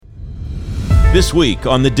This week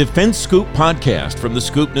on the Defense Scoop podcast from the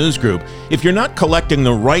Scoop News Group, if you're not collecting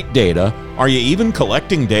the right data, are you even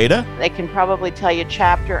collecting data? They can probably tell you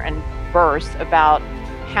chapter and verse about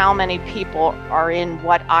how many people are in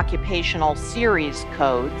what occupational series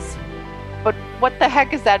codes. But what the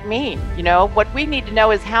heck does that mean? You know, what we need to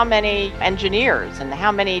know is how many engineers and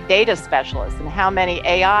how many data specialists and how many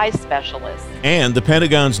AI specialists. And the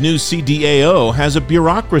Pentagon's new CDAO has a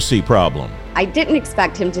bureaucracy problem. I didn't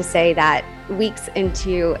expect him to say that weeks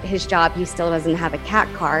into his job, he still doesn't have a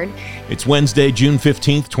CAT card. It's Wednesday, June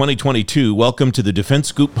 15th, 2022. Welcome to the Defense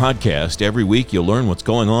Scoop podcast. Every week you'll learn what's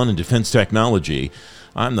going on in defense technology.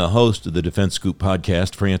 I'm the host of the Defense Scoop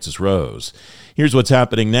podcast, Francis Rose. Here's what's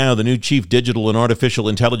happening now. The new Chief Digital and Artificial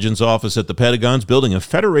Intelligence Office at the Pentagon's building a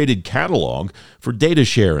federated catalog for data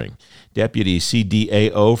sharing. Deputy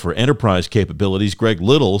CDAO for Enterprise Capabilities, Greg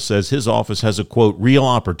Little, says his office has a, quote, real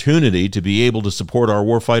opportunity to be able to support our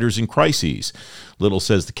warfighters in crises. Little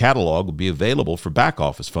says the catalog will be available for back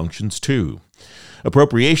office functions, too.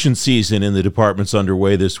 Appropriations season in the department's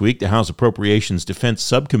underway this week. The House Appropriations Defense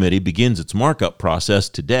Subcommittee begins its markup process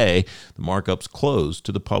today. The markup's closed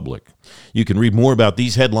to the public. You can read more about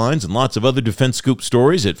these headlines and lots of other Defense Scoop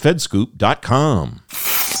stories at fedscoop.com.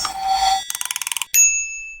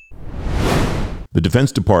 The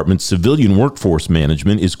Defense Department's civilian workforce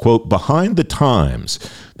management is, quote, behind the times.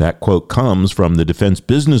 That quote comes from the Defense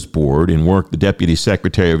Business Board in work the Deputy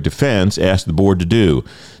Secretary of Defense asked the board to do.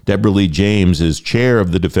 Deborah Lee James is chair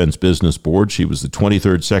of the Defense Business Board. She was the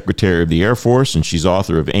 23rd Secretary of the Air Force, and she's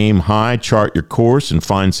author of Aim High, Chart Your Course, and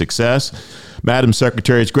Find Success. Madam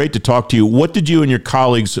Secretary, it's great to talk to you. What did you and your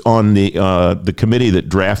colleagues on the committee that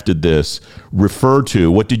drafted this refer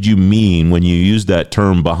to? What did you mean when you used that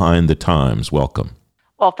term behind the times? Welcome.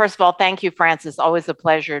 Well, first of all, thank you, Francis. Always a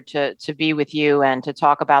pleasure to be with you and to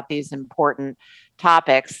talk about these important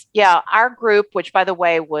topics. Yeah, our group, which, by the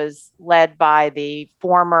way, was led by the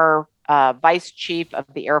former Vice Chief of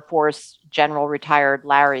the Air Force, General Retired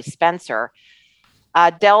Larry Spencer,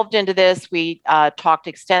 delved into this. We talked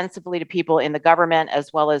extensively to people in the government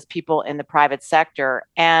as well as people in the private sector.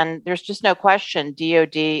 And there's just no question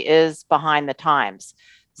DOD is behind the times.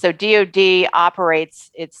 So DOD operates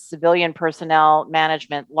its civilian personnel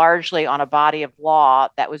management largely on a body of law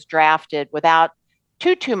that was drafted without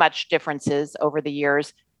too much differences over the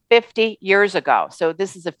years, 50 years ago. So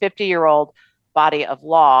this is a 50-year-old body of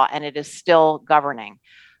law, and it is still governing.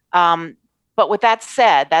 But with that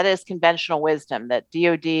said, that is conventional wisdom that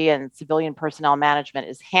DOD and civilian personnel management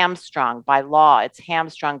is hamstrung by law. It's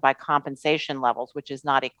hamstrung by compensation levels, which is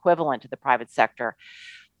not equivalent to the private sector.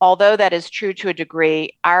 Although that is true to a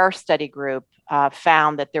degree, our study group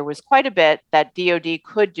found that there was quite a bit that DOD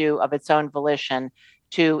could do of its own volition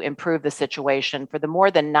to improve the situation for the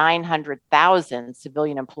more than 900,000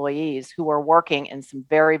 civilian employees who are working in some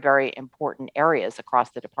very, very important areas across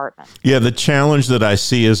the department. Yeah, the challenge that I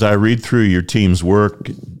see as I read through your team's work,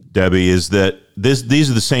 Debbie, is that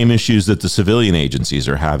these are the same issues that the civilian agencies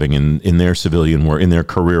are having in their civilian work, in their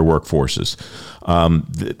career workforces.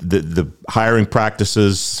 The hiring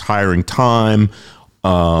practices, hiring time,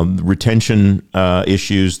 retention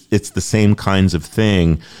issues, it's the same kinds of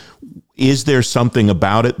thing. Is there something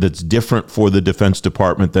about it that's different for the Defense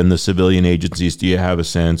Department than the civilian agencies? Do you have a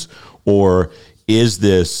sense? Or is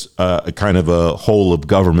this a kind of a whole of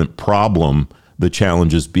government problem, the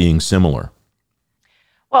challenges being similar?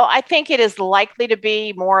 Well, I think it is likely to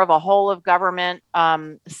be more of a whole of government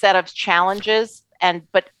set of challenges.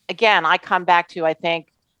 But again, I come back to, I think,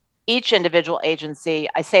 each individual agency.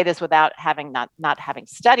 I say this without having not having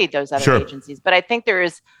studied those other agencies, but I think there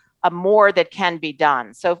is more that can be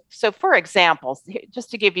done. So for example,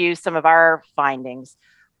 just to give you some of our findings,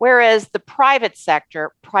 whereas the private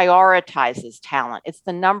sector prioritizes talent, it's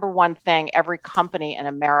the number one thing every company in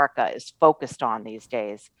America is focused on these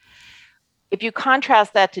days. If you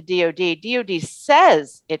contrast that to DOD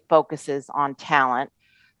says it focuses on talent,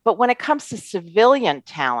 but when it comes to civilian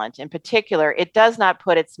talent in particular, it does not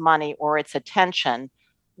put its money or its attention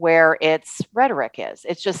where its rhetoric is.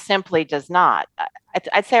 It just simply does not.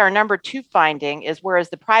 I'd say our number two finding is whereas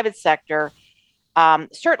the private sector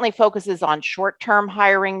certainly focuses on short-term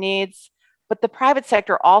hiring needs, but the private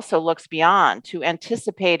sector also looks beyond to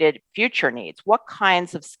anticipated future needs. What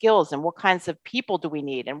kinds of skills and what kinds of people do we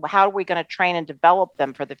need? And how are we going to train and develop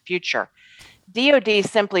them for the future? DOD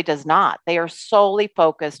simply does not. They are solely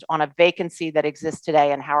focused on a vacancy that exists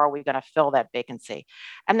today and how are we going to fill that vacancy.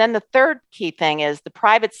 And then the third key thing is the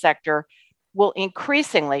private sector will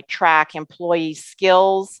increasingly track employee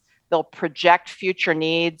skills, they'll project future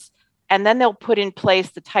needs, and then they'll put in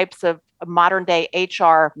place the types of modern day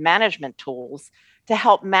HR management tools to to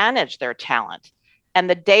help manage their talent and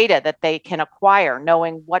the data that they can acquire,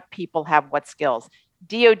 knowing what people have what skills.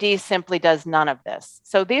 DOD simply does none of this.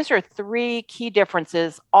 So these are three key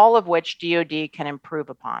differences, all of which DOD can improve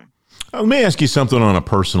upon. Let me ask you something on a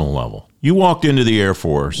personal level. You walked into the Air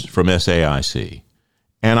Force from SAIC,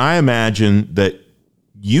 and I imagine that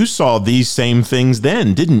you saw these same things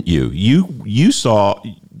then, didn't you?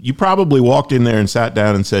 You probably walked in there and sat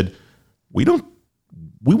down and said, we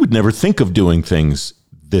would never think of doing things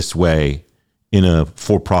this way in a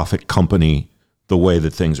for-profit company, the way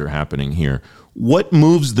that things are happening here. What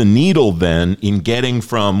moves the needle then in getting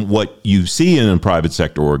from what you see in a private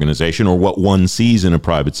sector organization, or what one sees in a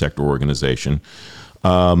private sector organization,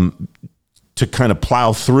 to kind of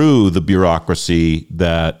plow through the bureaucracy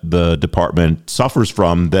that the department suffers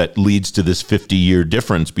from that leads to this 50-year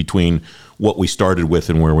difference between what we started with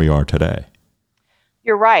and where we are today?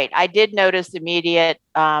 You're right. I did notice immediate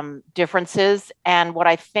differences. And what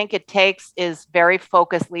I think it takes is very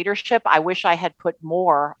focused leadership. I wish I had put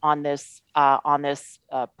more on this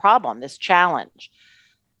problem, this challenge.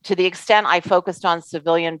 To the extent I focused on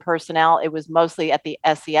civilian personnel, it was mostly at the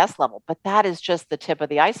SES level, but that is just the tip of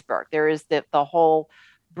the iceberg. There is the whole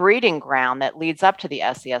breeding ground that leads up to the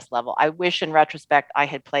SES level. I wish in retrospect I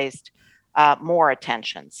had placed more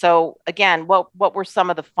attention. So again, what were some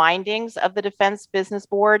of the findings of the Defense Business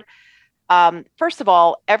Board? First of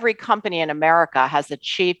all, every company in America has a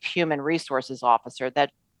chief human resources officer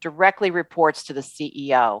that directly reports to the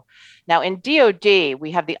CEO. Now, in DOD, we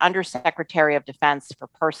have the Undersecretary of Defense for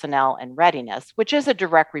Personnel and Readiness, which is a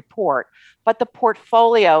direct report, but the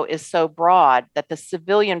portfolio is so broad that the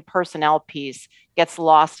civilian personnel piece gets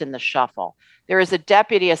lost in the shuffle. There is a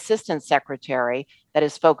Deputy Assistant Secretary that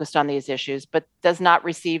is focused on these issues, but does not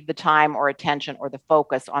receive the time or attention or the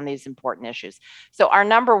focus on these important issues. So our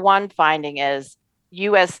number one finding is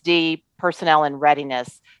USD personnel and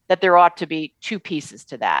readiness, that there ought to be two pieces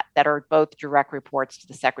to that are both direct reports to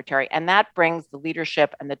the secretary. And that brings the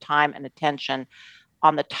leadership and the time and attention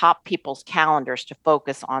on the top people's calendars to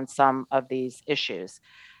focus on some of these issues.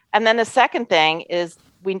 And then the second thing is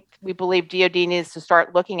we believe DOD needs to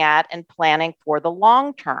start looking at and planning for the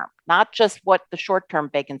long term, not just what the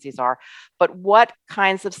short-term vacancies are, but what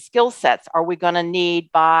kinds of skill sets are we going to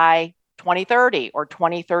need by 2030 or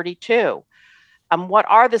 2032? What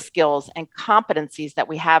are the skills and competencies that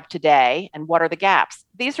we have today, and what are the gaps?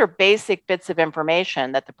 These are basic bits of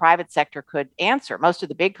information that the private sector could answer. Most of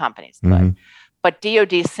the big companies could, but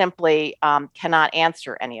DOD simply cannot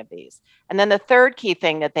answer any of these. And then the third key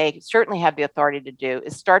thing that they certainly have the authority to do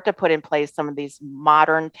is start to put in place some of these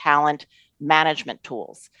modern talent management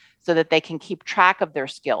tools so that they can keep track of their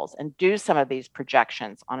skills and do some of these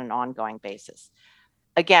projections on an ongoing basis.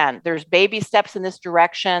 Again, there's baby steps in this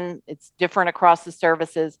direction. It's different across the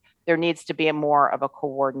services. There needs to be more of a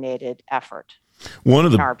coordinated effort.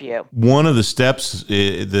 In our view. One of the steps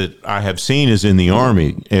that I have seen is in the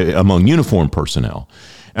Army among uniformed personnel.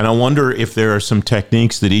 And I wonder if there are some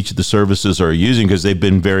techniques that each of the services are using, because they've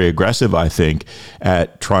been very aggressive, I think,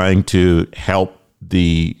 at trying to help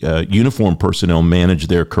the uniformed personnel manage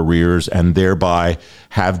their careers and thereby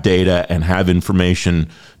have data and have information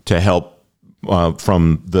to help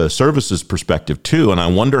from the services perspective too. And I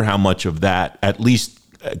wonder how much of that, at least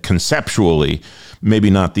conceptually,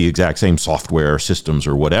 maybe not the exact same software systems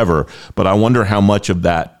or whatever, but I wonder how much of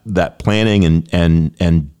that planning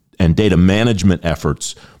and data management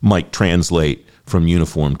efforts might translate from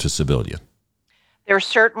uniform to civilian. There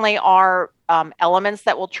certainly are elements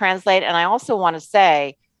that will translate. And I also want to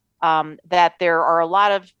say that there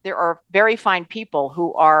are very fine people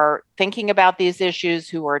who are thinking about these issues,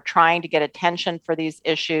 who are trying to get attention for these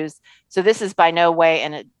issues. So this is by no way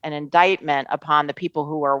an indictment upon the people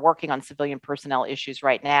who are working on civilian personnel issues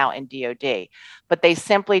right now in DOD, but they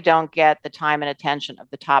simply don't get the time and attention of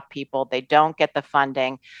the top people. They don't get the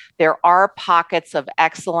funding. There are pockets of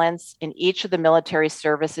excellence in each of the military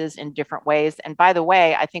services in different ways. And by the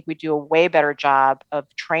way, I think we do a way better job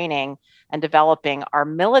of training and developing our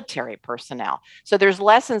military personnel. So there's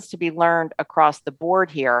lessons to be learned across the board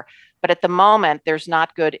here, but at the moment, there's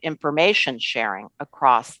not good information sharing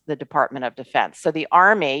across the Department of Defense. So the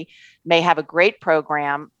Army may have a great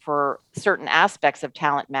program for certain aspects of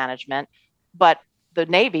talent management, but the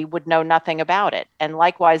Navy would know nothing about it. And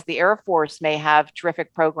likewise, the Air Force may have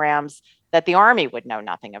terrific programs that the Army would know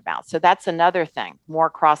nothing about. So that's another thing, more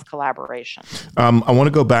cross-collaboration. I want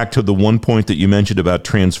to go back to the one point that you mentioned about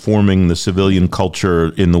transforming the civilian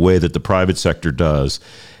culture in the way that the private sector does.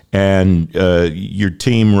 And your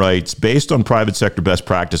team writes, based on private sector best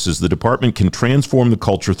practices, the department can transform the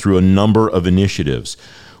culture through a number of initiatives.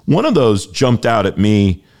 One of those jumped out at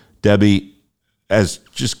me, Debbie, as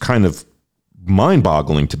just kind of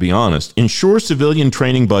mind-boggling, to be honest. Ensure civilian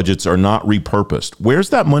training budgets are not repurposed.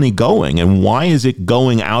 Where's that money going, and why is it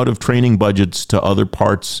going out of training budgets to other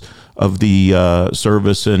parts of the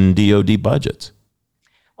service and DOD budgets?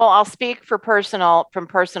 Well, I'll speak from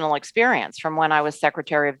personal experience from when I was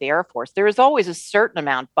Secretary of the Air Force. There is always a certain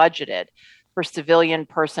amount budgeted for civilian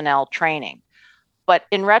personnel training. But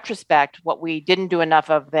in retrospect, what we didn't do enough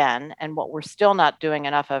of then, and what we're still not doing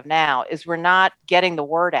enough of now, is we're not getting the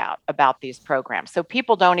word out about these programs. So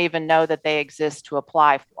people don't even know that they exist to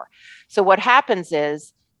apply for. So what happens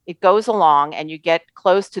is it goes along and you get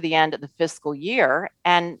close to the end of the fiscal year.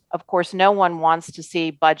 And of course, no one wants to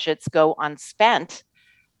see budgets go unspent.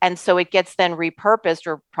 And so it gets then repurposed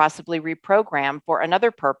or possibly reprogrammed for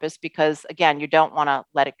another purpose because, again, you don't want to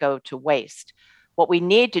let it go to waste. What we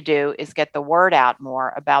need to do is get the word out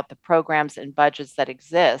more about the programs and budgets that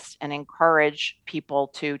exist and encourage people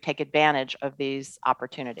to take advantage of these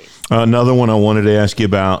opportunities. Another one I wanted to ask you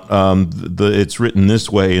about, it's written this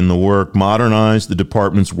way in the work: modernize the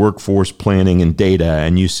department's workforce planning and data.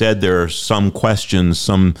 And you said there are some questions,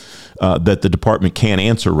 that the department can't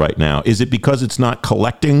answer right now. Is it because it's not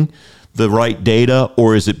collecting the right data,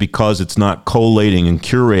 or is it because it's not collating and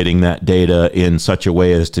curating that data in such a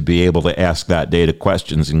way as to be able to ask that data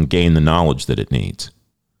questions and gain the knowledge that it needs?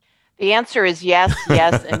 The answer is yes,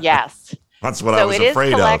 yes, and yes. That's what I was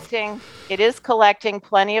afraid of. It is collecting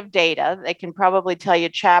plenty of data. They can probably tell you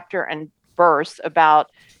chapter and verse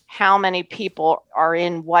about how many people are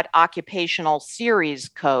in what occupational series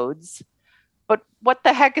codes. But what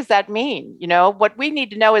the heck does that mean? You know, what we need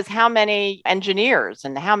to know is how many engineers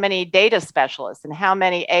and how many data specialists and how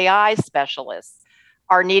many AI specialists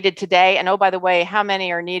are needed today. And oh, by the way, how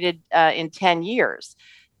many are needed in 10 years?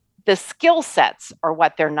 The skill sets are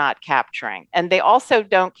what they're not capturing. And they also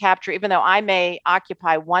don't capture, even though I may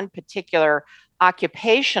occupy one particular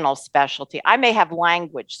occupational specialty, I may have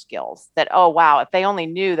language skills that, oh, wow, if they only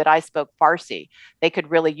knew that I spoke Farsi, they could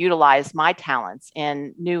really utilize my talents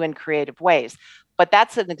in new and creative ways. But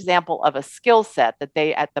that's an example of a skill set that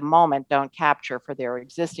they at the moment don't capture for their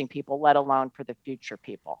existing people, let alone for the future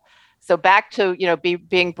people. So back to,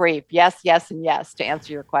 being brief. Yes, yes, and yes to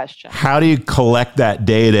answer your question. How do you collect that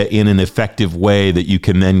data in an effective way that you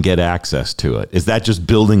can then get access to it? Is that just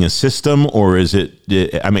building a system, or is it,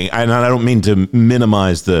 I don't mean to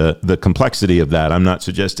minimize the complexity of that. I'm not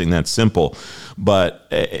suggesting that's simple, but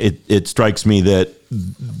it strikes me that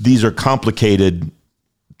these are complicated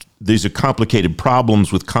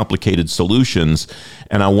problems with complicated solutions.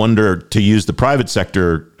 And I wonder, to use the private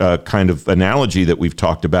sector kind of analogy that we've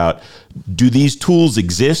talked about, do these tools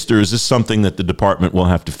exist, or is this something that the department will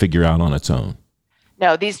have to figure out on its own?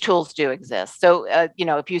 No, these tools do exist. So,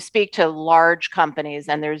 if you speak to large companies,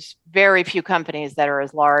 and there's very few companies that are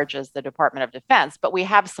as large as the Department of Defense, but we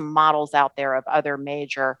have some models out there of other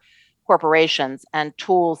major corporations and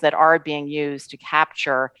tools that are being used to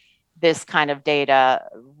capture this kind of data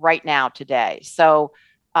right now today. So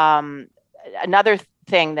another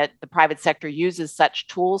thing that the private sector uses such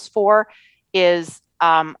tools for is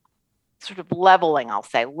sort of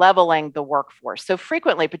leveling the workforce. So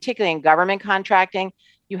frequently, particularly in government contracting,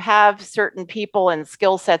 you have certain people and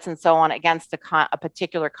skill sets and so on against a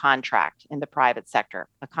particular contract in the private sector,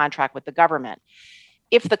 a contract with the government.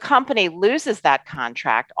 If the company loses that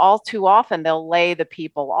contract, all too often they'll lay the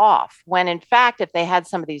people off. When in fact, if they had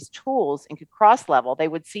some of these tools and could cross-level, they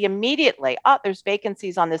would see immediately, oh, there's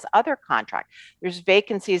vacancies on this other contract. There's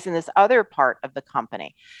vacancies in this other part of the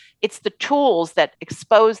company. It's the tools that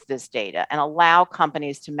expose this data and allow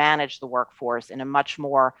companies to manage the workforce in a much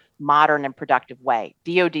more modern and productive way.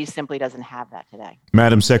 DOD simply doesn't have that today.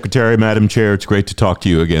 Madam Secretary, Madam Chair, it's great to talk to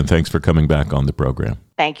you again. Thanks for coming back on the program.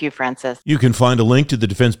 Thank you, Francis. You can find a link to the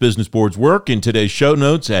Defense Business Board's work in today's show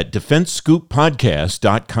notes at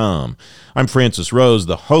defensescooppodcast.com. I'm Francis Rose,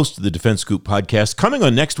 the host of the Defense Scoop Podcast. Coming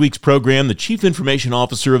on next week's program, the Chief Information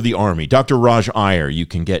Officer of the Army, Dr. Raj Iyer. You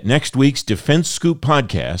can get next week's Defense Scoop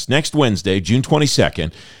Podcast next Wednesday, June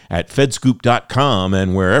 22nd, at fedscoop.com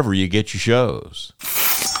and wherever you get your shows.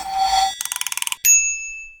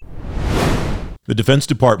 The Defense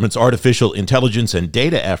Department's artificial intelligence and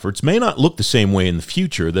data efforts may not look the same way in the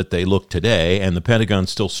future that they look today, and the Pentagon's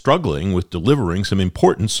still struggling with delivering some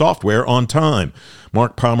important software on time.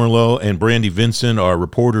 Mark Pomerleau and Brandy Vincent are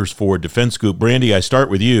reporters for Defense Scoop. Brandy, I start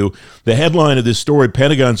with you. The headline of this story,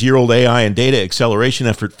 Pentagon's year-old AI and data acceleration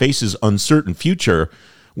effort faces uncertain future.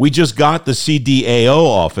 We just got the CDAO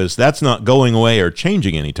office. That's not going away or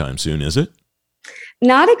changing anytime soon, is it?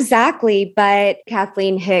 Not exactly, but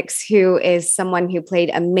Kathleen Hicks, who is someone who played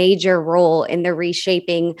a major role in the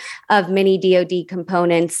reshaping of many DOD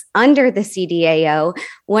components under the CDAO,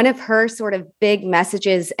 one of her sort of big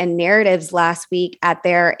messages and narratives last week at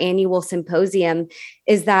their annual symposium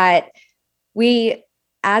is that we,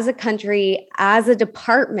 as a country, as a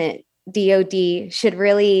department, DOD should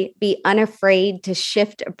really be unafraid to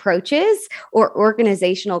shift approaches or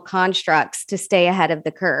organizational constructs to stay ahead of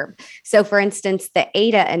the curve. So, for instance, the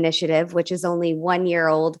ADA initiative, which is only 1 year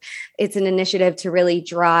old, it's an initiative to really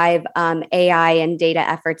drive AI and data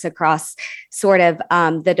efforts across sort of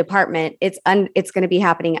the department. It's going to be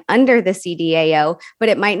happening under the CDAO, but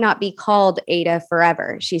it might not be called ADA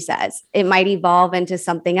forever, she says. It might evolve into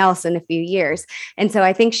something else in a few years. And so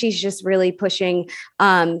I think she's just really pushing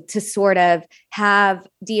to sort of have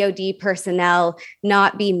DOD personnel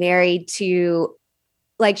not be married to,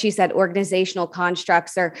 like she said, organizational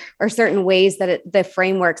constructs or certain ways that the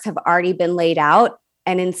frameworks have already been laid out,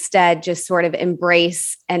 and instead just sort of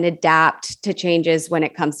embrace and adapt to changes when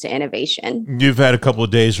it comes to innovation. You've had a couple of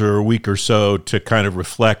days or a week or so to kind of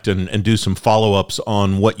reflect and do some follow-ups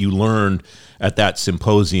on what you learned at that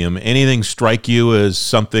symposium. Anything strike you as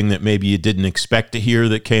something that maybe you didn't expect to hear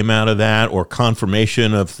that came out of that, or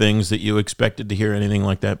confirmation of things that you expected to hear? Anything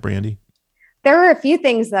like that, Brandy? There were a few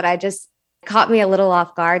things that I just caught me a little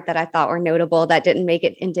off guard that I thought were notable that didn't make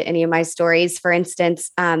it into any of my stories. For instance,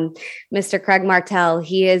 Mr. Craig Martell,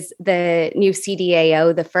 he is the new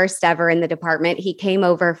CDAO, the first ever in the department. He came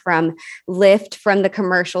over from Lyft from the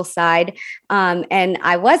commercial side. And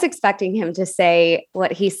I was expecting him to say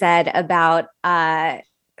what he said about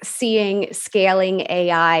seeing scaling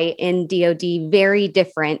AI in DOD very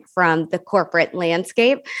different from the corporate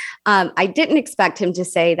landscape. I didn't expect him to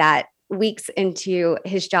say that weeks into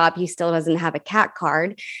his job, he still doesn't have a CAT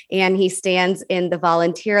card, and he stands in the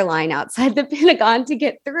volunteer line outside the Pentagon to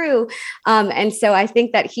get through. And so I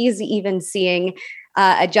think that he's even seeing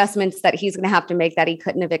adjustments that he's going to have to make that he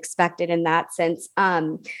couldn't have expected in that sense.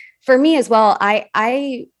 For me as well,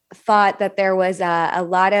 I thought that there was a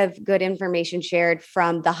lot of good information shared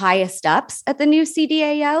from the highest ups at the new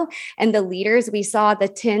CDAO and the leaders. We saw the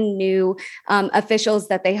 10 new officials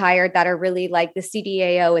that they hired that are really like the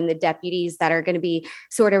CDAO and the deputies that are going to be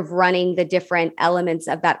sort of running the different elements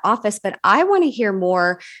of that office. But I want to hear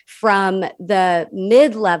more from the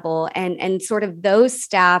mid-level and sort of those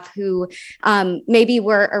staff who maybe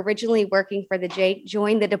were originally working for the JAIC,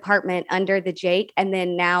 joined the department under the JAIC, and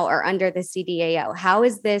then now are under the CDAO. How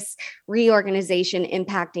is this reorganization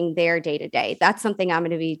impacting their day-to-day? That's something I'm going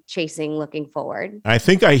to be chasing looking forward. I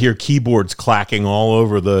think I hear keyboards clacking all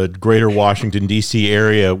over the greater Washington, D.C.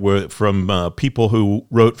 area from people who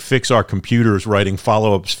wrote Fix Our Computers writing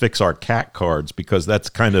follow-ups, Fix Our CAT cards, because that's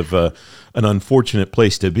kind of an unfortunate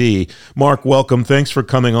place to be. Mark, welcome. Thanks for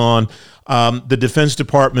coming on. The Defense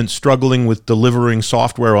Department struggling with delivering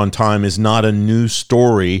software on time is not a new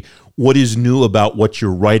story. What is new about what you're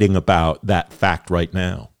writing about that fact right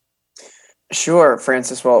now? Sure,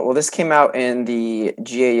 Francis. Well, this came out in the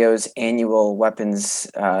GAO's annual weapons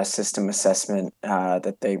system assessment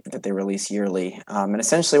that they release yearly, and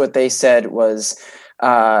essentially what they said was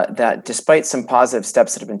that despite some positive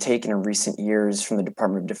steps that have been taken in recent years from the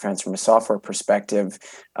Department of Defense from a software perspective,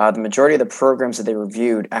 the majority of the programs that they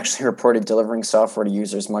reviewed actually reported delivering software to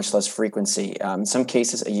users much less frequency, in some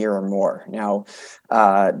cases a year or more. Now,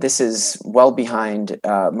 this is well behind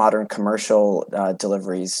modern commercial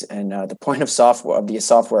deliveries, and the point of the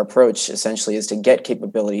software approach essentially is to get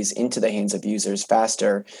capabilities into the hands of users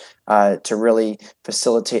faster, to really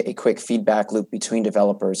facilitate a quick feedback loop between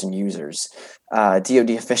developers and users.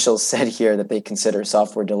 DoD officials said here that they consider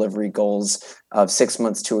software delivery goals of 6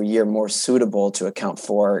 months to a year more suitable to account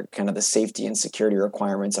for kind of the safety and security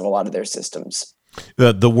requirements of a lot of their systems.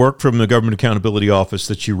 The work from the Government Accountability Office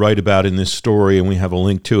that you write about in this story, and we have a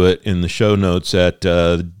link to it in the show notes at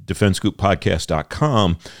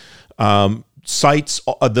defensescooppodcast.com, cites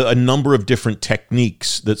a number of different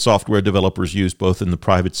techniques that software developers use both in the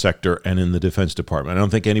private sector and in the Defense Department. I don't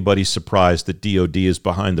think anybody's surprised that DOD is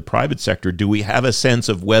behind the private sector. Do we have a sense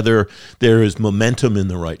of whether there is momentum in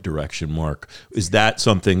the right direction, Mark? Is that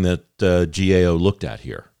something that GAO looked at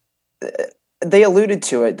here? They alluded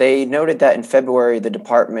to it. They noted that in February, the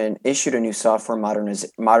department issued a new software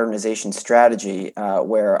modernization strategy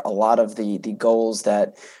where a lot of the goals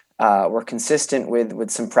that were consistent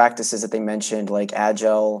with some practices that they mentioned, like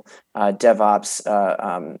Agile,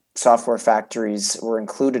 DevOps, software factories were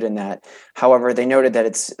included in that. However, they noted that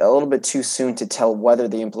it's a little bit too soon to tell whether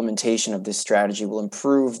the implementation of this strategy will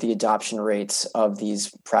improve the adoption rates of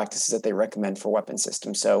these practices that they recommend for weapon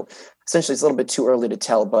systems. So essentially, it's a little bit too early to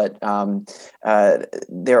tell, but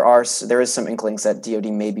there is some inklings that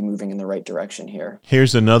DOD may be moving in the right direction here.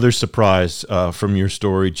 Here's another surprise from your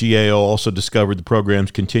story. GAO also discovered the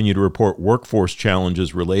programs continue to report workforce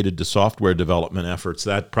challenges related to software development efforts.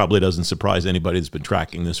 That probably doesn't surprise anybody that's been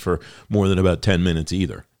tracking this for more than about 10 minutes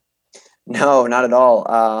either. No, not at all.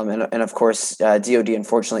 And of course, DOD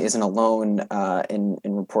unfortunately isn't alone in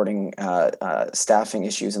reporting staffing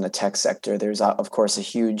issues in the tech sector. There's of course a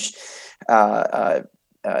huge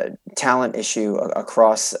talent issue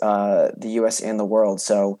across the U.S. and the world.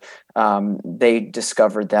 So they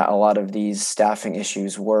discovered that a lot of these staffing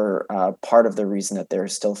issues were part of the reason that they're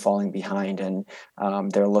still falling behind, and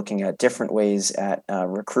they're looking at different ways at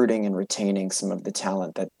recruiting and retaining some of the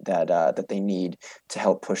talent that they need to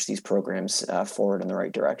help push these programs forward in the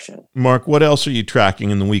right direction. Mark, what else are you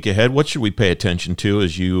tracking in the week ahead? What should we pay attention to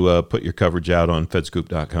as you put your coverage out on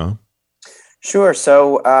fedscoop.com? Sure.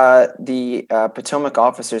 So the Potomac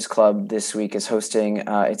Officers Club this week is hosting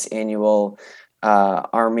its annual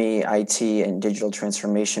Army IT and Digital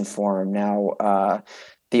Transformation Forum. Now,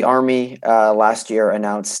 the Army last year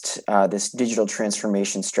announced this digital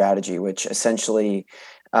transformation strategy, which essentially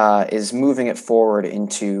is moving it forward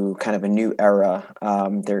into kind of a new era.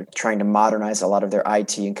 They're trying to modernize a lot of their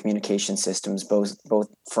IT and communication systems, both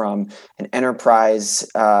from an enterprise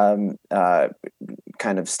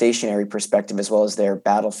kind of stationary perspective, as well as their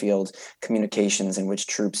battlefield communications, in which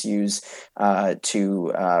troops use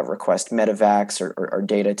to request medevacs or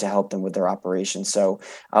data to help them with their operations. So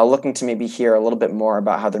looking to maybe hear a little bit more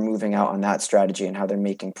about how they're moving out on that strategy and how they're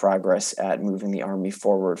making progress at moving the Army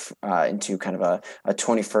forward into kind of a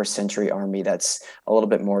 21st century Army that's a little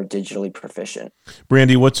bit more digitally proficient.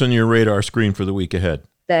 Brandy, what's on your radar screen for the week ahead?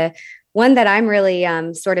 The one that I'm really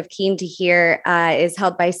sort of keen to hear is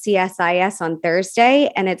held by CSIS on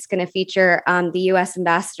Thursday, and it's going to feature the U.S.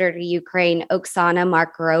 Ambassador to Ukraine, Oksana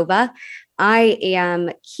Markarova. I am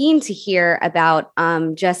keen to hear about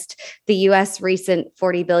just the U.S. recent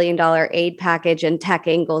 $40 billion aid package and tech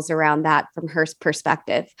angles around that from her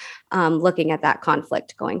perspective, looking at that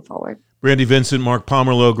conflict going forward. Brandy Vincent, Mark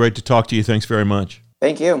Pomerleau, great to talk to you. Thanks very much.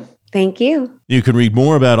 Thank you. Thank you. You can read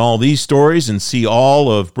more about all these stories and see all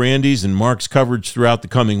of Brandy's and Mark's coverage throughout the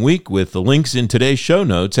coming week with the links in today's show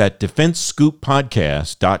notes at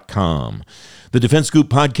defensescooppodcast.com. The Defense Scoop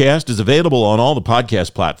podcast is available on all the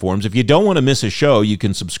podcast platforms. If you don't want to miss a show, you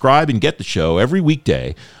can subscribe and get the show every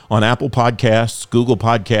weekday on Apple Podcasts, Google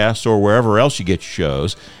Podcasts, or wherever else you get your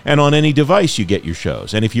shows, and on any device you get your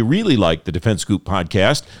shows. And if you really like the Defense Scoop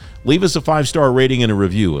podcast, leave us a 5-star rating and a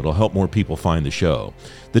review. It'll help more people find the show.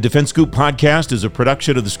 The Defense Scoop podcast is a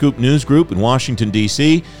production of the Scoop News Group in Washington,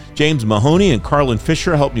 D.C. James Mahoney and Carlin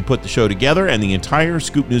Fisher helped me put the show together, and the entire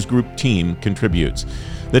Scoop News Group team contributes.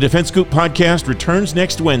 The Defense Scoop podcast returns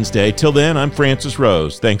next Wednesday. Till then, I'm Francis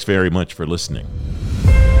Rose. Thanks very much for listening.